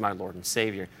Christ as my Lord and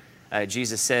Savior.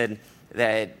 Jesus said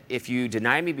that if you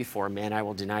deny me before men, I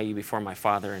will deny you before my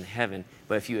Father in heaven.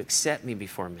 But if you accept me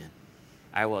before men,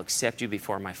 I will accept you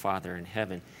before my Father in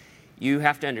heaven. You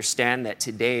have to understand that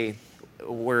today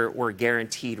we're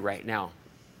guaranteed right now.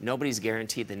 Nobody's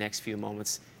guaranteed the next few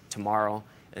moments, tomorrow,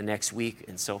 the next week,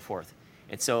 and so forth.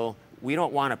 And so we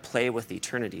don't want to play with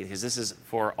eternity, because this is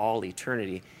for all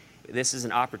eternity. This is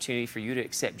an opportunity for you to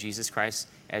accept Jesus Christ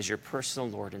as your personal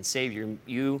Lord and Savior.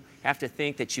 You have to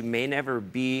think that you may never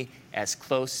be as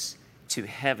close to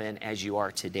heaven as you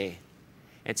are today.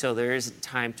 And so there isn't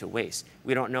time to waste.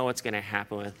 We don't know what's going to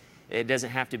happen. It doesn't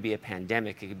have to be a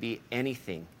pandemic. It could be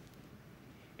anything.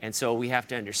 And so we have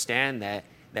to understand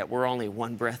that we're only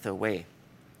one breath away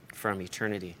from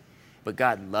eternity. But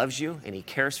God loves you, and he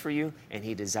cares for you, and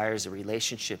he desires a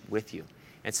relationship with you.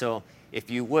 And so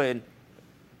if you would,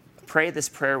 pray this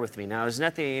prayer with me. Now, there's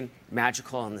nothing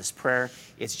magical in this prayer.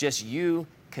 It's just you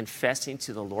confessing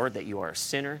to the Lord that you are a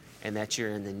sinner and that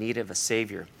you're in the need of a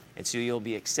Savior. And so you'll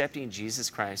be accepting Jesus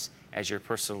Christ as your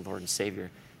personal Lord and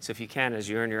Savior. So if you can, as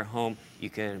you're in your home, you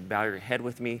can bow your head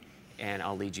with me, and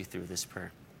I'll lead you through this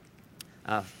prayer.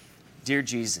 Dear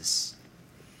Jesus,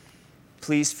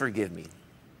 please forgive me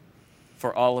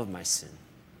for all of my sin.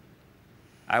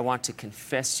 I want to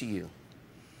confess to you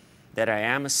that I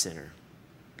am a sinner,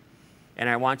 and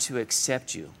I want to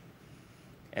accept you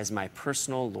as my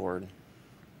personal Lord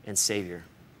and Savior.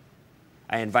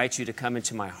 I invite you to come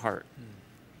into my heart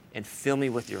and fill me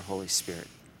with your Holy Spirit.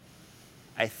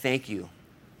 I thank you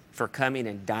for coming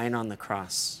and dying on the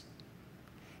cross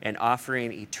and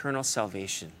offering eternal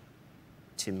salvation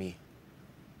to me.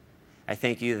 I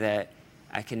thank you that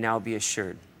I can now be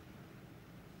assured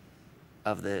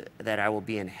of that I will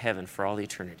be in heaven for all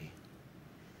eternity.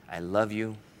 I love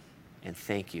you and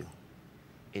thank you.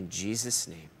 In Jesus'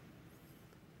 name,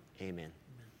 amen.